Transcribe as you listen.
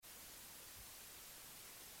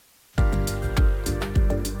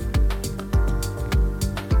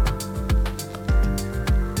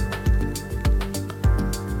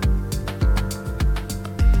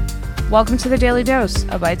Welcome to The Daily Dose,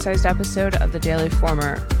 a bite-sized episode of The Daily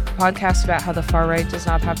Former, a podcast about how the far right does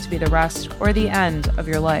not have to be the rest or the end of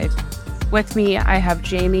your life. With me, I have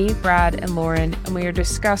Jamie, Brad, and Lauren, and we are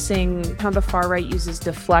discussing how the far right uses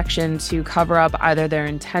deflection to cover up either their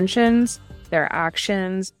intentions, their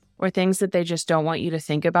actions, or things that they just don't want you to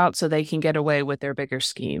think about so they can get away with their bigger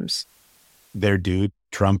schemes. Their dude,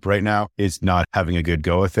 Trump, right now is not having a good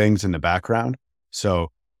go of things in the background. So,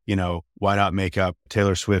 why not make up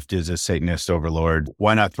Taylor Swift is a Satanist overlord?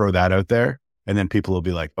 Why not throw that out there? And then people will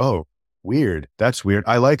be like, oh, weird. That's weird.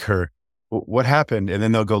 I like her. What happened? And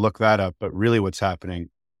then they'll go look that up. But really what's happening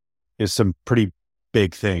is some pretty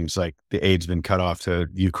big things, like the aid's been cut off to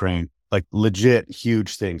Ukraine, like legit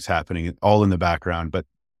huge things happening all in the background. But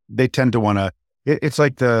they tend to want to, it's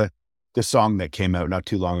like the song that came out not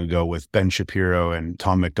too long ago with Ben Shapiro and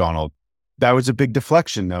Tom McDonald. That was a big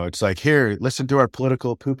deflection, though. It's like, here, listen to our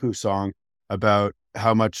political poo-poo song about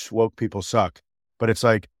how much woke people suck. But it's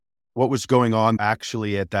like, what was going on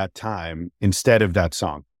actually at that time instead of that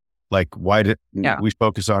song? Like, why did we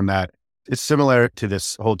focus on that? It's similar to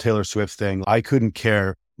this whole Taylor Swift thing. I couldn't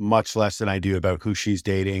care much less than I do about who she's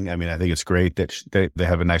dating. I mean, I think it's great that they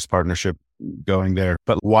have a nice partnership going there.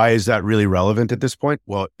 But why is that really relevant at this point?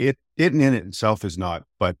 Well, it in itself is not,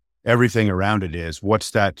 but everything around it is.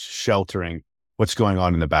 What's that sheltering? What's going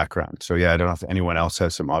on in the background? So yeah, I don't know if anyone else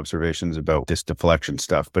has some observations about this deflection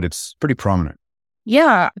stuff, but it's pretty prominent.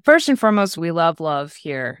 Yeah. First and foremost, we love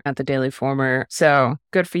here at the Daily Former. So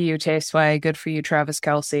good for you, Tay Sway. Good for you, Travis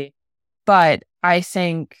Kelce. But I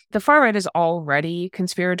think the far right is already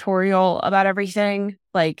conspiratorial about everything.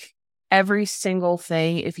 Like every single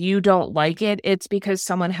thing, if you don't like it, it's because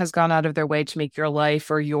someone has gone out of their way to make your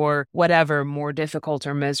life or your whatever more difficult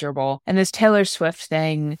or miserable. And this Taylor Swift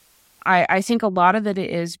thing, I think a lot of it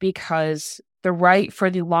is because the right, for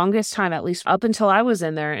the longest time, at least up until I was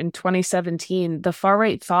in there in 2017, the far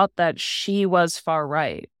right thought that she was far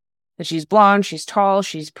right. That she's blonde, she's tall,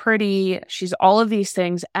 she's pretty, she's all of these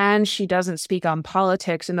things, and she doesn't speak on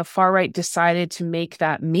politics. And the far right decided to make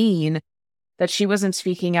that mean that she wasn't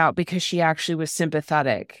speaking out because she actually was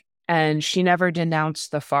sympathetic. And she never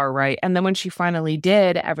denounced the far right. And then when she finally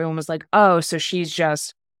did, everyone was like, oh, so she's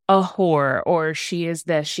just a whore, or she is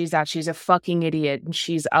this, she's that, she's a fucking idiot, and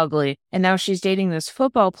she's ugly. And now she's dating this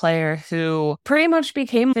football player who pretty much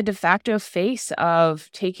became the de facto face of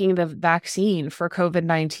taking the vaccine for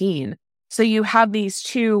COVID-19. So you have these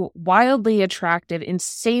two wildly attractive,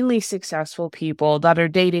 insanely successful people that are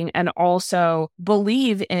dating and also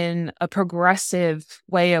believe in a progressive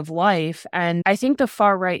way of life. And I think the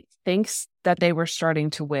far right thinks that they were starting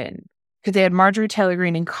to win. Because they had Marjorie Taylor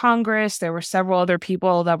Greene in Congress. There were several other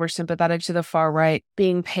people that were sympathetic to the far right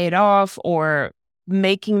being paid off or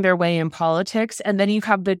making their way in politics. And then you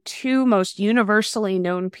have the two most universally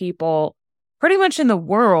known people pretty much in the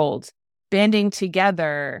world banding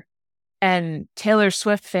together. And Taylor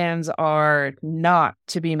Swift fans are not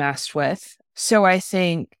to be messed with. So I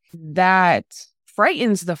think that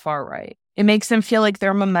frightens the far right. It makes them feel like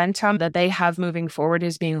their momentum that they have moving forward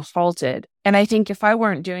is being halted. And I think if I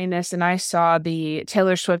weren't doing this and I saw the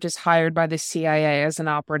Taylor Swift is hired by the CIA as an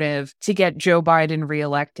operative to get Joe Biden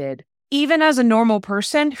reelected, even as a normal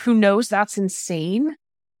person who knows that's insane,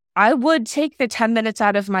 I would take the 10 minutes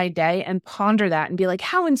out of my day and ponder that and be like,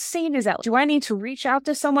 how insane is that? Do I need to reach out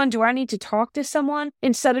to someone? Do I need to talk to someone?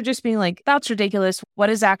 Instead of just being like, that's ridiculous. What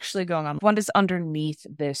is actually going on? What is underneath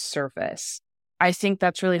this surface? I think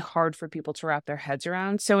that's really hard for people to wrap their heads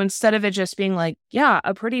around. So instead of it just being like, yeah,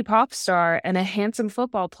 a pretty pop star and a handsome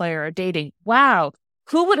football player are dating. Wow.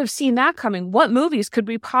 Who would have seen that coming? What movies could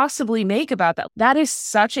we possibly make about that? That is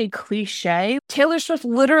such a cliche. Taylor Swift,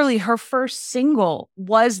 literally her first single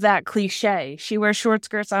was that cliche. She wears short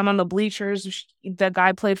skirts. I'm on the bleachers. The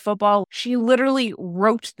guy played football. She literally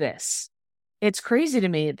wrote this. It's crazy to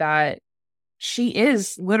me that she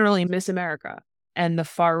is literally Miss America, and the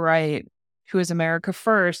far right, who is America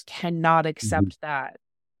first, cannot accept that.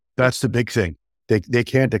 That's the big thing. They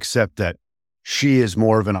can't accept that she is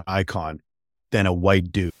more of an icon than a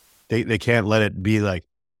white dude. They can't let it be like,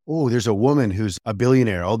 oh, there's a woman who's a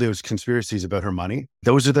billionaire. All those conspiracies about her money.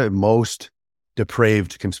 Those are the most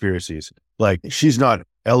depraved conspiracies. Like, she's not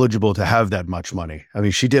eligible to have that much money. I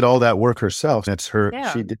mean, she did all that work herself. That's her.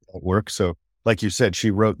 Yeah. She did that work. So like you said,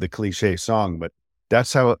 she wrote the cliche song, but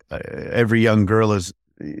that's how every young girl is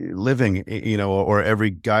living, or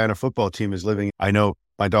every guy on a football team is living. I know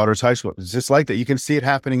my daughter's high school. It's just like that. You can see it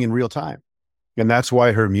happening in real time. And that's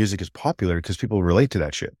why her music is popular, because people relate to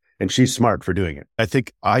that shit. And she's smart for doing it. I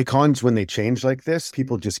think icons, when they change like this,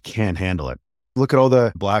 people just can't handle it. Look at all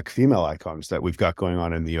the Black female icons that we've got going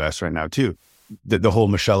on in the US right now too. the whole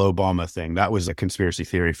Michelle Obama thing, that was a conspiracy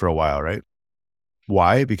theory for a while, right?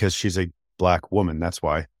 Why? Because she's a Black woman. That's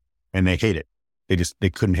why. And they hate it. They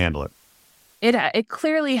couldn't handle it. It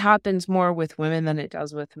clearly happens more with women than it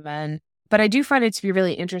does with men. But I do find it to be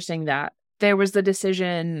really interesting that there was the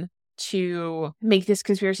decision to make this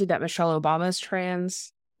conspiracy that Michelle Obama is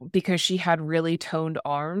trans because she had really toned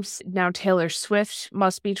arms. Now Taylor Swift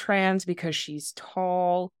must be trans because she's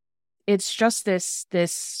tall. It's just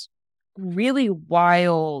this really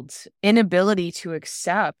wild inability to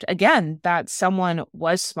accept, again, that someone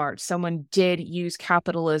was smart. Someone did use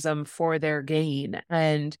capitalism for their gain.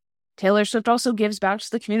 And Taylor Swift also gives back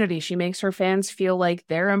to the community. She makes her fans feel like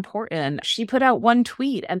they're important. She put out one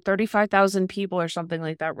tweet and 35,000 people or something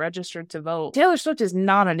like that registered to vote. Taylor Swift is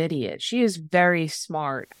not an idiot. She is very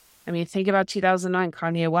smart. I mean, think about 2009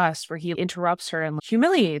 Kanye West, where he interrupts her and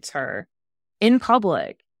humiliates her in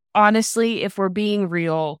public. Honestly, if we're being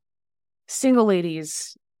real, Single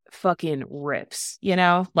Ladies fucking rips, you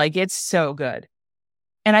know? Like, it's so good.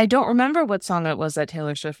 And I don't remember what song it was that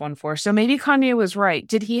Taylor Swift won for. So maybe Kanye was right.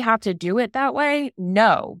 Did he have to do it that way?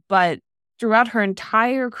 No. But throughout her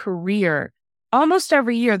entire career, almost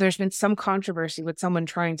every year, there's been some controversy with someone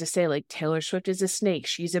trying to say, like, Taylor Swift is a snake.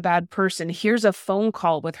 She's a bad person. Here's a phone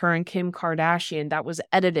call with her and Kim Kardashian that was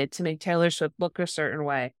edited to make Taylor Swift look a certain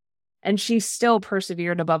way. And she still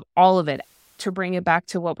persevered above all of it. To bring it back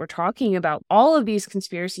to what we're talking about, all of these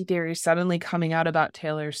conspiracy theories suddenly coming out about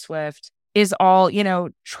Taylor Swift is all, you know,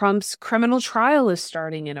 Trump's criminal trial is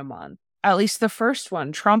starting in a month. At least the first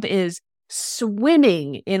one. Trump is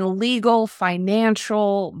swimming in legal,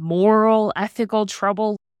 financial, moral, ethical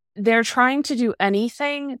trouble. They're trying to do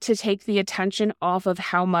anything to take the attention off of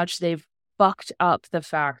how much they've fucked up the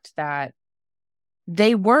fact that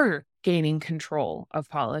they were gaining control of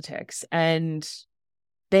politics and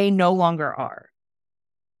they no longer are.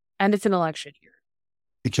 And it's an election year.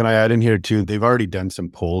 Can I add in here too? They've already done some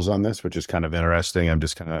polls on this, which is kind of interesting. I'm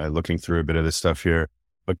just kind of looking through a bit of this stuff here.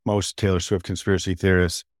 But most Taylor Swift conspiracy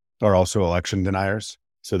theorists are also election deniers.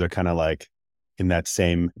 So they're kind of like in that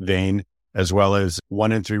same vein, as well as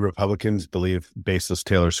 1 in 3 Republicans believe baseless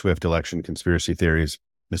Taylor Swift election conspiracy theories.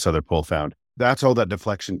 This other poll found. That's all that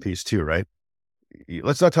deflection piece too, right?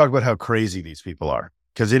 Let's not talk about how crazy these people are.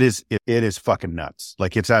 Because it is fucking nuts.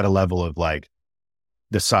 Like, it's at a level of like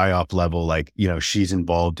the PSYOP level, like, you know, she's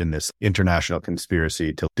involved in this international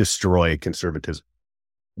conspiracy to destroy conservatism.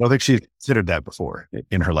 I don't think she considered that before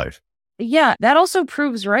in her life. Yeah, that also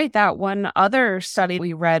proves, right, that one other study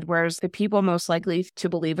we read, whereas the people most likely to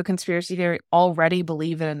believe a conspiracy theory already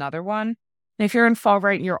believe in another one. And if you're in far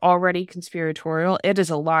right and you're already conspiratorial, it is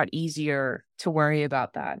a lot easier to worry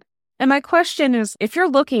about that. And my question is, if you're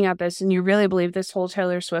looking at this and you really believe this whole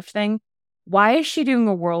Taylor Swift thing, why is she doing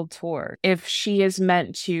a world tour if she is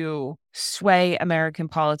meant to sway American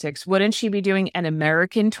politics? Wouldn't she be doing an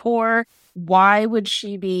American tour? Why would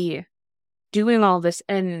she be doing all this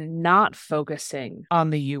and not focusing on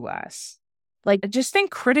the US? Like, just think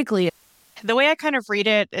critically. The way I kind of read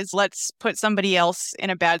it is, let's put somebody else in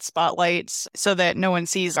a bad spotlight so that no one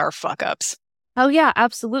sees our fuck ups. Oh, yeah,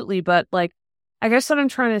 absolutely. But like, I guess what I'm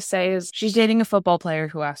trying to say is she's dating a football player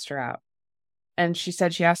who asked her out. And she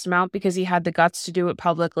said she asked him out because he had the guts to do it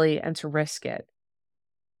publicly and to risk it.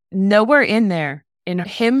 Nowhere in there, in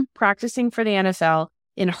him practicing for the NFL,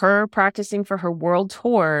 in her practicing for her world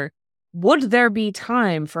tour, would there be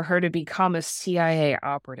time for her to become a CIA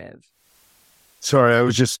operative? Sorry, I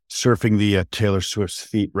was just surfing the Taylor Swift's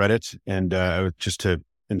feet Reddit, and just to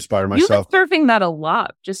inspire myself. You've been surfing that a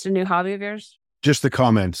lot. Just a new hobby of yours? Just the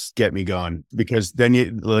comments get me going, because then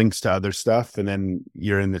it links to other stuff, and then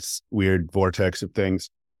you're in this weird vortex of things.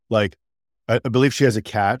 Like, I believe she has a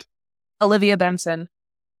cat. Olivia Benson.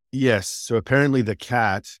 Yes. So apparently the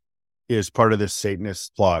cat is part of this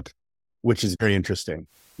Satanist plot, which is very interesting.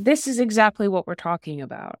 This is exactly what we're talking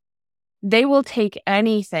about. They will take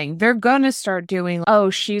anything. They're going to start doing, oh,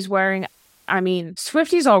 she's wearing... I mean,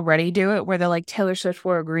 Swifties already do it where they're like, Taylor Swift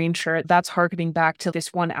wore a green shirt. That's harkening back to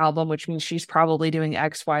this one album, which means she's probably doing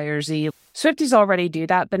X, Y, or Z. Swifties already do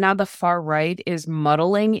that, but now the far right is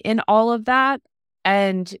muddling in all of that.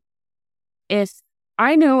 And if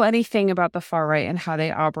I know anything about the far right and how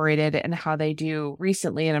they operated and how they do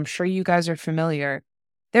recently, and I'm sure you guys are familiar,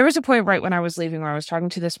 there was a point right when I was leaving where I was talking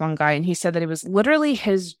to this one guy, and he said that it was literally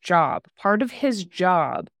his job, part of his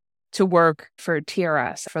job, to work for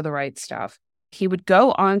TRS, for the right stuff. He would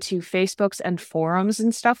go onto Facebooks and forums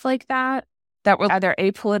and stuff like that were either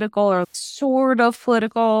apolitical or sort of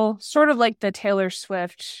political, sort of like the Taylor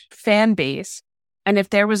Swift fan base. And if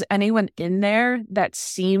there was anyone in there that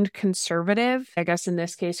seemed conservative, I guess in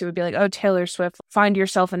this case, it would be like, oh, Taylor Swift, find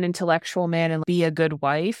yourself an intellectual man and be a good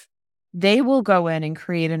wife. They will go in and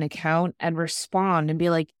create an account and respond and be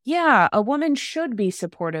like, yeah, a woman should be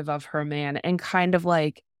supportive of her man, and kind of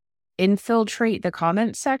like infiltrate the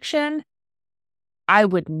comment section. I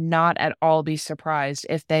would not at all be surprised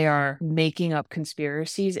if they are making up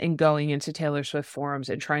conspiracies and going into Taylor Swift forums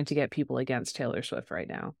and trying to get people against Taylor Swift right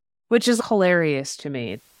now, which is hilarious to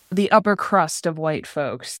me. The upper crust of white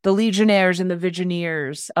folks, the legionnaires and the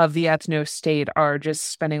visioneers of the ethno state, are just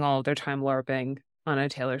spending all of their time LARPing on a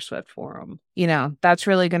Taylor Swift forum. You know, that's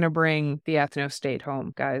really going to bring the ethno state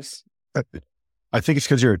home, guys. I think it's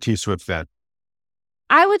because you're a T Swift fan.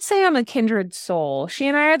 I would say I'm a kindred soul. She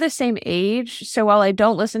and I are the same age, so while I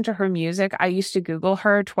don't listen to her music, I used to Google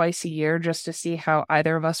her twice a year just to see how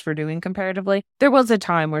either of us were doing comparatively. There was a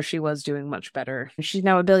time where she was doing much better. She's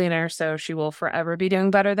now a billionaire, so she will forever be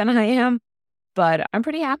doing better than I am. But I'm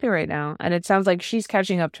pretty happy right now, and it sounds like she's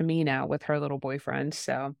catching up to me now with her little boyfriend,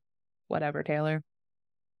 so whatever, Taylor.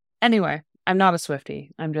 Anyway, I'm not a Swiftie.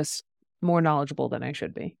 I'm just more knowledgeable than I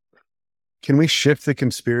should be. Can we shift the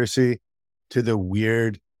conspiracy to the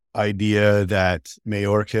weird idea that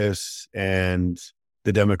Mayorkas and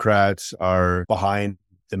the Democrats are behind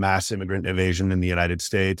the mass immigrant invasion in the United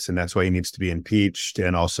States, and that's why he needs to be impeached,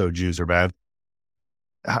 and also Jews are bad?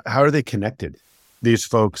 How are they connected? These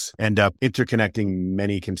folks end up interconnecting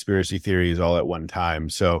many conspiracy theories all at one time.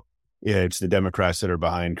 So yeah, it's the Democrats that are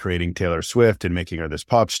behind creating Taylor Swift and making her this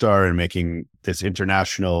pop star and making this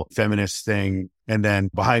international feminist thing. And then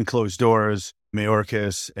behind closed doors,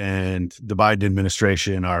 Mayorkas and the Biden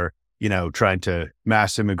administration are, trying to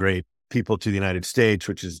mass immigrate people to the United States,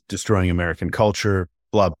 which is destroying American culture,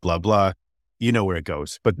 blah, blah, blah. You know where it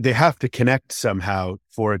goes. But they have to connect somehow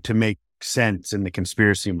for it to make sense in the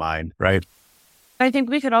conspiracy mind, right? I think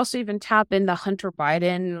we could also even tap in the Hunter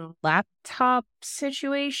Biden laptop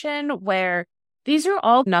situation, where these are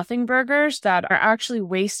all nothing burgers that are actually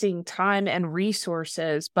wasting time and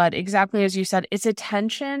resources. But exactly as you said, it's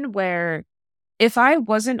attention where if I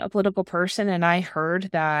wasn't a political person and I heard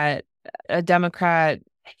that a Democrat,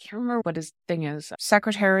 I can't remember what his thing is,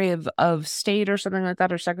 Secretary of State or something like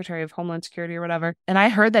that, or Secretary of Homeland Security or whatever, and I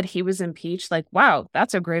heard that he was impeached, like, wow,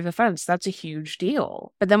 that's a grave offense. That's a huge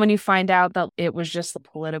deal. But then when you find out that it was just the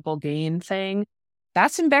political gain thing,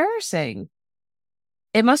 that's embarrassing.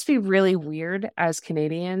 It must be really weird as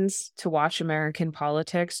Canadians to watch American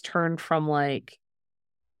politics turn from like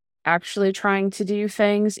actually trying to do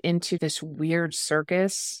things into this weird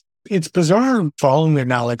circus. It's bizarre following it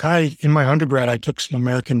now. Like in my undergrad, I took some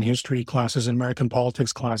American history classes and American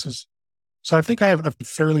politics classes. So I think I have a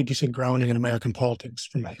fairly decent grounding in American politics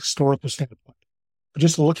from a historical standpoint. But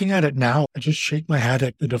just looking at it now, I just shake my head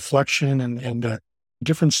at the deflection and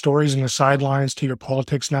different stories in the sidelines to your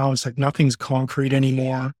politics now. It's like nothing's concrete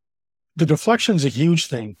anymore. The deflection is a huge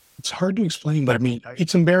thing. It's hard to explain, but I mean,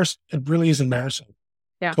 it's embarrassing. It really is embarrassing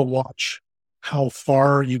to watch how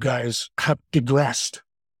far you guys have digressed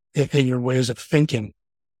in your ways of thinking,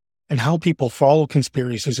 and how people follow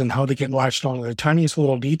conspiracies and how they get latched on to the tiniest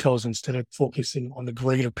little details instead of focusing on the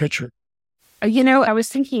greater picture. I was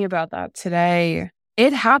thinking about that today.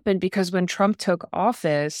 It happened because when Trump took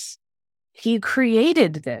office, he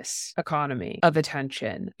created this economy of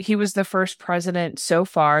attention. He was the first president so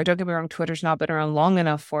far. Don't get me wrong, Twitter's not been around long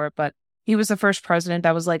enough for it, but he was the first president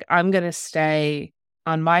that was like, I'm going to stay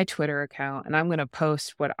on my Twitter account and I'm going to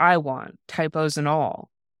post what I want, typos and all.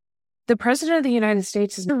 The president of the United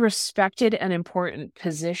States is a respected and important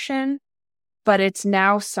position, but it's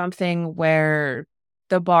now something where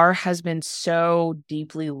the bar has been so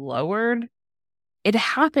deeply lowered. It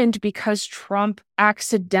happened because Trump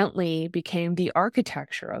accidentally became the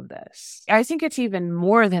architecture of this. I think it's even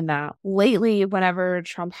more than that. Lately, whenever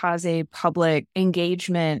Trump has a public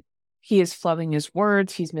engagement, he is flubbing his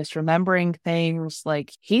words, he's misremembering things,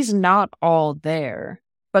 like he's not all there.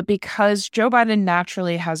 But because Joe Biden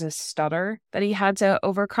naturally has a stutter that he had to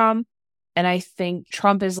overcome, and I think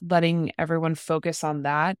Trump is letting everyone focus on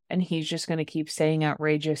that, and he's just going to keep saying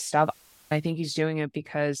outrageous stuff. I think he's doing it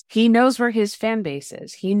because he knows where his fan base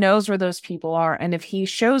is. He knows where those people are. And if he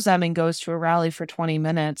shows them and goes to a rally for 20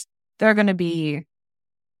 minutes, they're going to be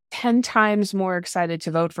 10 times more excited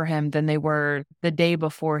to vote for him than they were the day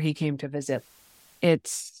before he came to visit.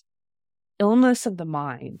 It's illness of the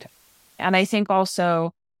mind. And I think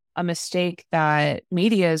also a mistake that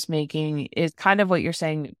media is making is kind of what you're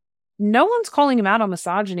saying. No one's calling him out on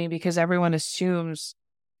misogyny because everyone assumes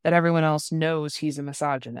that everyone else knows he's a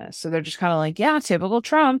misogynist. So they're just kind of like, yeah, typical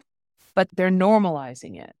Trump, but they're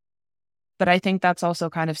normalizing it. But I think that's also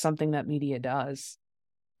kind of something that media does.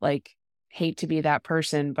 Like, hate to be that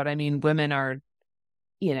person, but I mean, women are,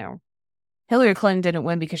 Hillary Clinton didn't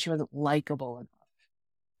win because she wasn't likable enough.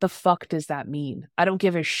 The fuck does that mean? I don't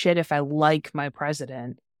give a shit if I like my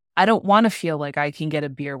president. I don't want to feel like I can get a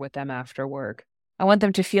beer with them after work. I want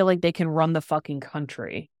them to feel like they can run the fucking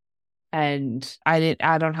country. And I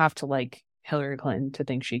don't have to like Hillary Clinton to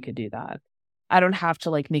think she could do that. I don't have to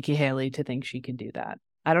like Nikki Haley to think she can do that.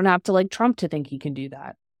 I don't have to like Trump to think he can do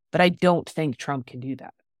that. But I don't think Trump can do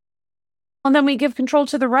that. And then we give control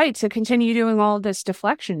to the right to continue doing all this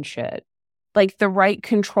deflection shit. Like, the right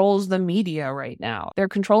controls the media right now. They're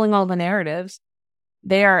controlling all the narratives.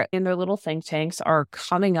 They are, in their little think tanks, are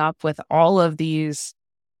coming up with all of these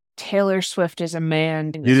Taylor Swift is a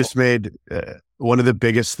man. You just made one of the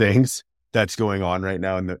biggest things that's going on right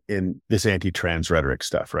now in this anti-trans rhetoric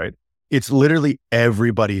stuff, right? It's literally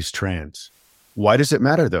everybody's trans. Why does it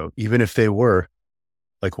matter though? Even if they were,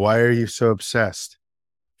 like, why are you so obsessed?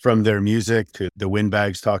 From their music to the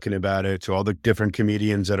windbags talking about it, to all the different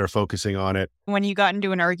comedians that are focusing on it. When you got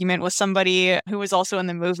into an argument with somebody who was also in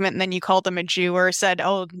the movement and then you called them a Jew or said,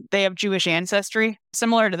 oh, they have Jewish ancestry,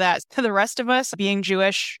 similar to that. To the rest of us, being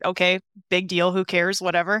Jewish, okay, big deal, who cares,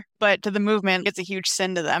 whatever. But to the movement, it's a huge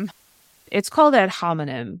sin to them. It's called ad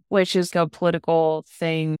hominem, which is a political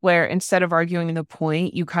thing where instead of arguing the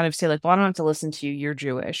point, you kind of say like, well, I don't have to listen to you, you're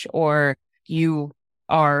Jewish, or you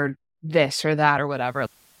are this or that or whatever.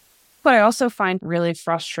 What I also find really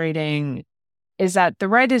frustrating is that the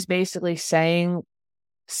right is basically saying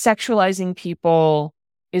sexualizing people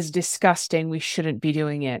is disgusting. We shouldn't be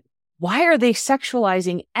doing it. Why are they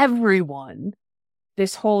sexualizing everyone?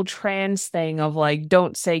 This whole trans thing of like,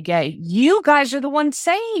 don't say gay. You guys are the ones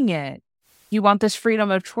saying it. You want this freedom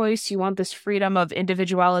of choice. You want this freedom of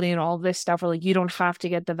individuality and all this stuff. Or like, you don't have to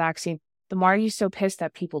get the vaccine. Then why are you so pissed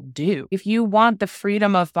that people do? If you want the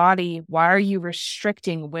freedom of body, why are you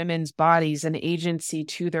restricting women's bodies and agency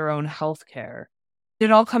to their own health care? It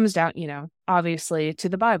all comes down, obviously to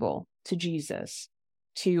the Bible, to Jesus,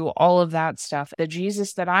 to all of that stuff. The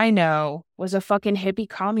Jesus that I know was a fucking hippie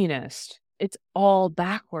communist. It's all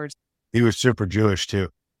backwards. He was super Jewish too.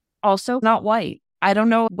 Also not white. I don't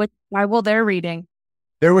know what Bible they're reading.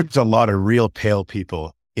 There was a lot of real pale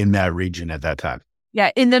people in that region at that time.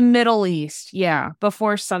 Yeah, in the Middle East. Yeah,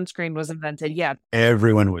 before sunscreen was invented. Yeah.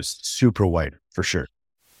 Everyone was super white, for sure.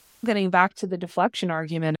 Getting back to the deflection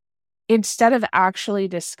argument, instead of actually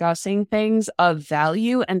discussing things of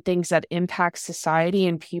value and things that impact society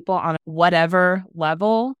and people on whatever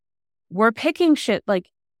level, we're picking shit like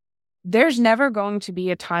there's never going to be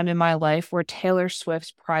a time in my life where Taylor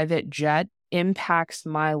Swift's private jet impacts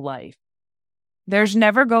my life. There's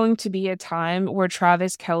never going to be a time where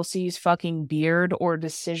Travis Kelce's fucking beard or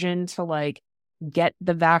decision to like get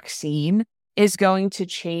the vaccine is going to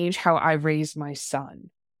change how I raise my son.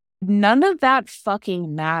 None of that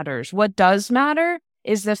fucking matters. What does matter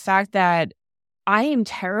is the fact that I am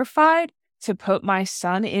terrified to put my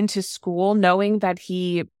son into school knowing that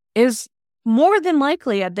he is more than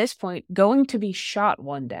likely at this point going to be shot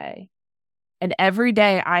one day. And every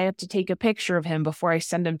day I have to take a picture of him before I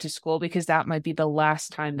send him to school because that might be the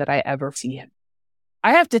last time that I ever see him.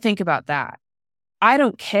 I have to think about that. I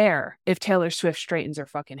don't care if Taylor Swift straightens her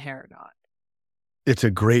fucking hair or not. It's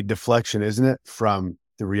a great deflection, isn't it? From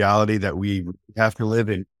the reality that we have to live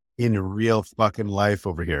in real fucking life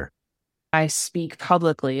over here. I speak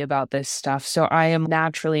publicly about this stuff, so I am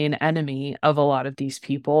naturally an enemy of a lot of these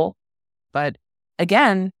people. But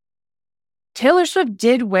again, Taylor Swift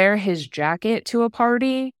did wear his jacket to a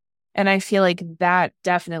party, and I feel like that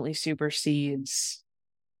definitely supersedes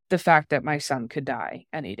the fact that my son could die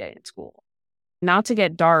any day in school. Not to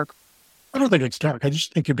get dark. I don't think it's dark. I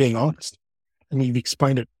just think you're being honest. I mean, you've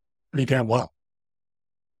explained it pretty damn well.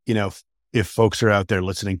 If folks are out there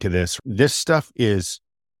listening to this stuff is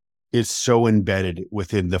so embedded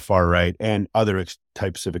within the far right and other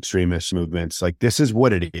types of extremist movements. Like, this is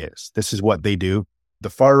what it is. This is what they do. The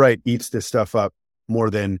far right eats this stuff up more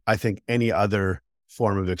than I think any other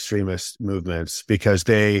form of extremist movements because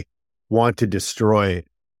they want to destroy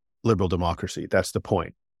liberal democracy. That's the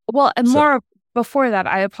point. Well, and more before that,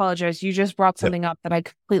 I apologize. You just brought something up that I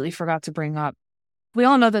completely forgot to bring up. We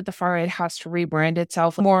all know that the far right has to rebrand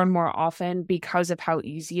itself more and more often because of how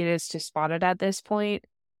easy it is to spot it at this point.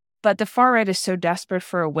 But the far right is so desperate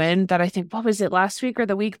for a win that I think, what was it, last week or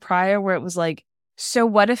the week prior, where it was like, so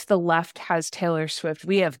what if the left has Taylor Swift?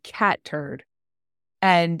 We have cat turd.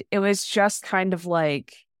 And it was just kind of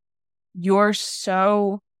like, you're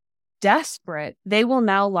so desperate. They will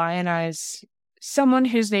now lionize someone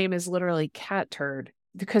whose name is literally cat turd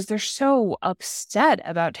because they're so upset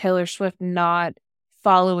about Taylor Swift not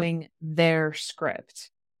following their script.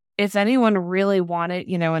 If anyone really wanted,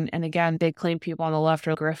 and again, they claim people on the left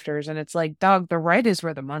are grifters, and it's like, dog, the right is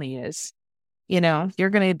where the money is. You're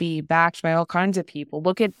going to be backed by all kinds of people.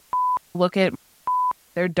 Look at,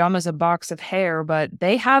 they're dumb as a box of hair, but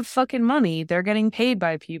they have fucking money. They're getting paid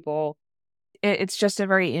by people. It's just a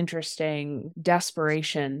very interesting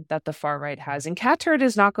desperation that the far right has. And Cat Turd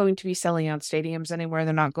is not going to be selling out stadiums anywhere.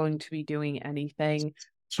 They're not going to be doing anything.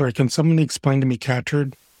 Sorry, can someone explain to me Cat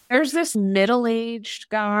Turd? There's this middle-aged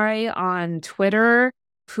guy on Twitter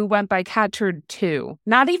who went by Cat Turd 2.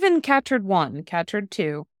 Not even Cat Turd 1, Cat Turd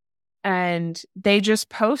 2. And they just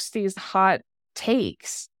post these hot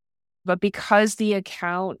takes. But because the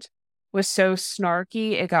account was so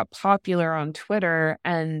snarky, it got popular on Twitter,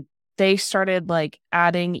 and they started like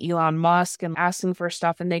adding Elon Musk and asking for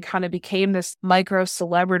stuff, and they kind of became this micro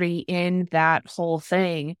celebrity in that whole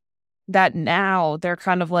thing, that now they're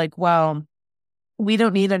kind of like, well, we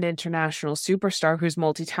don't need an international superstar who's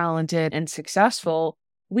multi-talented and successful.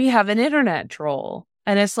 We have an internet troll.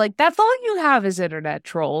 And it's like, that's all you have is internet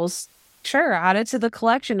trolls. Sure, add it to the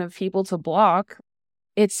collection of people to block.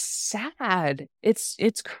 It's sad. It's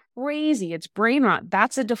crazy. It's brain rot.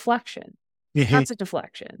 That's a deflection. That's a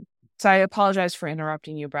deflection. So I apologize for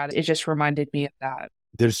interrupting you, Brad. It just reminded me of that.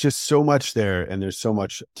 There's just so much there, and there's so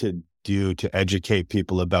much to do to educate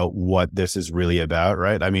people about what this is really about,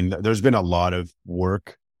 right? I mean, there's been a lot of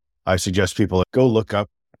work. I suggest people go look up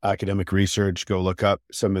academic research, go look up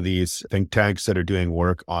some of these think tanks that are doing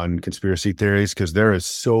work on conspiracy theories, because there is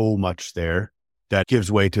so much there that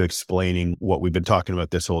gives way to explaining what we've been talking about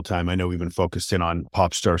this whole time. I know we've been focused in on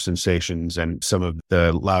pop star sensations and some of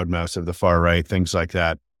the loudmouths of the far right, things like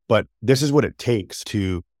that. But this is what it takes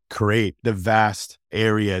to create the vast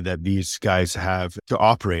area that these guys have to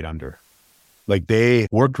operate under. Like, they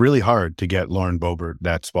worked really hard to get Lauren Boebert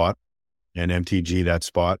that spot and MTG that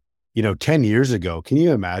spot. 10 years ago, can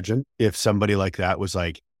you imagine if somebody like that was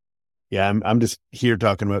like, yeah, I'm just here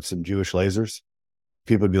talking about some Jewish lasers?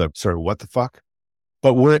 People would be like, sorry, what the fuck?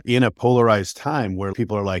 But we're in a polarized time where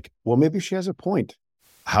people are like, well, maybe she has a point.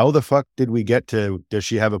 How the fuck did we get to, does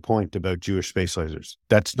she have a point about Jewish space lasers?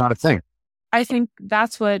 That's not a thing. I think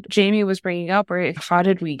that's what Jamie was bringing up, right? How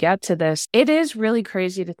did we get to this? It is really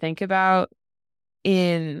crazy to think about.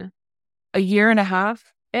 In a year and a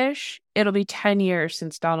half-ish, it'll be 10 years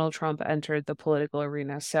since Donald Trump entered the political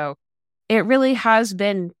arena. So it really has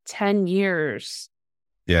been 10 years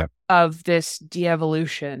of this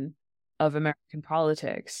de-evolution of American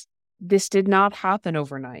politics. This did not happen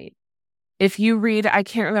overnight. If you read, I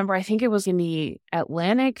can't remember, I think it was in the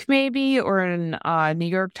Atlantic maybe, or in New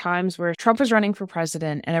York Times, where Trump was running for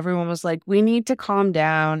president and everyone was like, we need to calm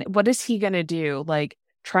down. What is he going to do? Like,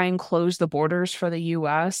 try and close the borders for the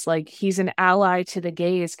US? Like, he's an ally to the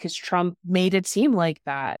gays, because Trump made it seem like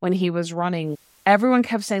that when he was running. Everyone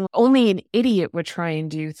kept saying only an idiot would try and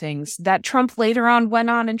do things that Trump later on went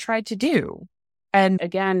on and tried to do. And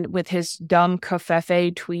again, with his dumb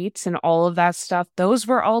covfefe tweets and all of that stuff, those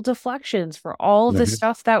were all deflections for all the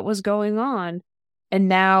stuff that was going on. And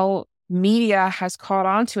now media has caught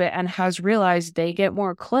on to it and has realized they get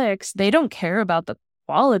more clicks. They don't care about the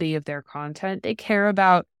quality of their content. They care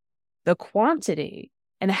about the quantity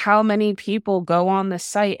and how many people go on the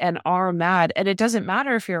site and are mad. And it doesn't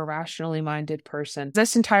matter if you're a rationally minded person.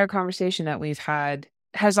 This entire conversation that we've had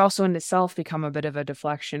has also in itself become a bit of a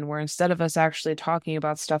deflection, where instead of us actually talking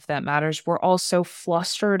about stuff that matters, we're all so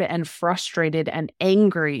flustered and frustrated and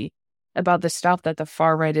angry about the stuff that the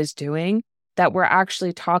far right is doing, that we're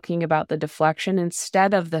actually talking about the deflection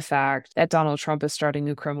instead of the fact that Donald Trump is starting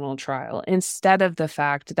a criminal trial, instead of the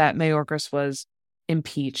fact that Mayorkas was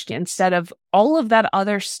impeached, instead of all of that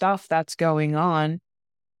other stuff that's going on.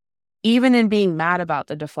 Even in being mad about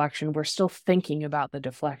the deflection, we're still thinking about the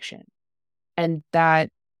deflection. And that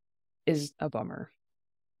is a bummer.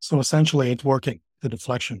 So essentially, it's working, the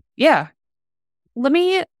deflection. Yeah. Let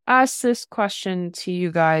me ask this question to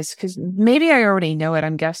you guys, because maybe I already know it.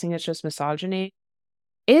 I'm guessing it's just misogyny.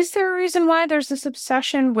 Is there a reason why there's this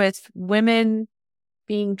obsession with women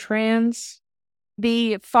being trans?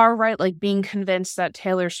 The far right, like being convinced that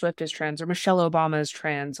Taylor Swift is trans or Michelle Obama is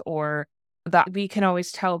trans, or that we can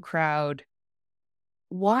always tell crowd.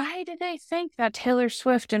 Why do they think that Taylor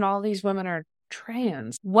Swift and all these women are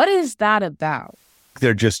trans? What is that about?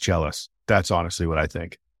 They're just jealous. That's honestly what I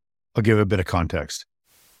think. I'll give a bit of context.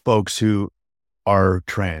 Folks who are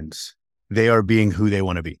trans, they are being who they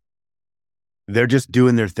want to be. They're just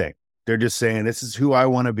doing their thing. They're just saying, this is who I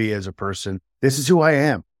want to be as a person. This is who I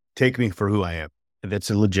am. Take me for who I am. And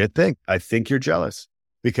that's a legit thing. I think you're jealous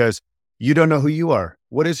because you don't know who you are.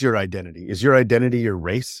 What is your identity? Is your identity your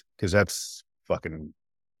race? Because that's fucking,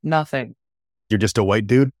 Nothing. you're just a white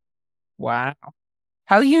dude. Wow.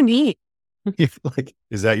 How unique. Like,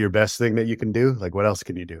 is that your best thing that you can do? Like, what else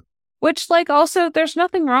can you do? Which, like, also, there's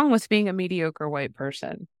nothing wrong with being a mediocre white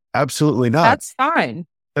person. Absolutely not. That's fine.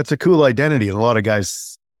 That's a cool identity. And a lot of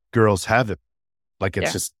girls have it. Like, it's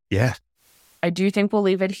Yeah. just, yeah. I do think we'll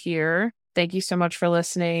leave it here. Thank you so much for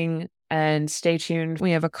listening and stay tuned.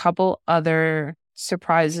 We have a couple other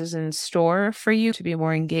surprises in store for you to be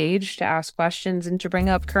more engaged, to ask questions, and to bring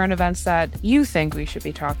up current events that you think we should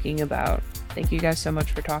be talking about. Thank you guys so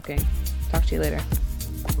much for talking. Talk to you later.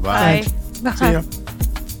 Bye. See ya.